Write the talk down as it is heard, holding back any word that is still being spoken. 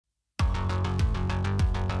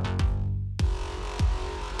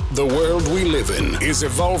The world we live in is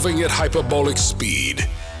evolving at hyperbolic speed.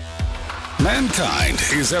 Mankind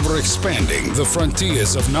is ever expanding the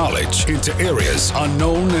frontiers of knowledge into areas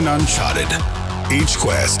unknown and uncharted. Each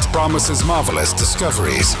quest promises marvelous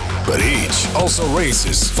discoveries, but each also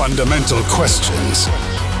raises fundamental questions.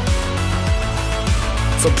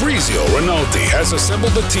 Fabrizio Rinaldi has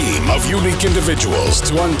assembled a team of unique individuals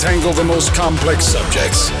to untangle the most complex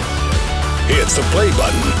subjects. Hit the play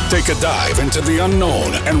button, take a dive into the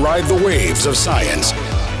unknown, and ride the waves of science,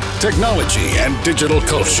 technology, and digital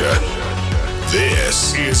culture.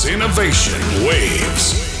 This is Innovation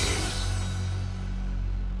Waves.